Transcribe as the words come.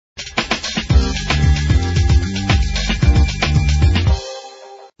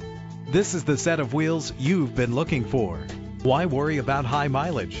This is the set of wheels you've been looking for. Why worry about high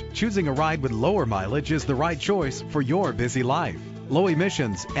mileage? Choosing a ride with lower mileage is the right choice for your busy life. Low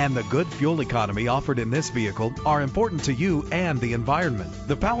emissions and the good fuel economy offered in this vehicle are important to you and the environment.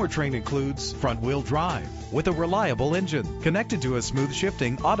 The powertrain includes front-wheel drive with a reliable engine connected to a smooth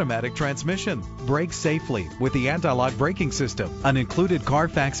shifting automatic transmission. Brake safely with the anti-lock braking system. An included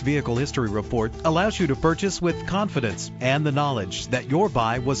Carfax vehicle history report allows you to purchase with confidence and the knowledge that your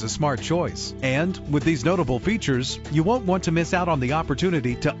buy was a smart choice. And with these notable features, you won't want to miss out on the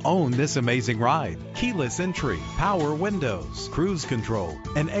opportunity to own this amazing ride. Keyless entry, power windows, cruise control,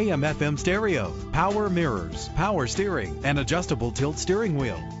 an AM/FM stereo, power mirrors, power steering, and adjustable tilt steering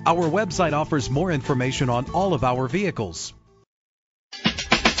wheel. Our website offers more information on all of our vehicles.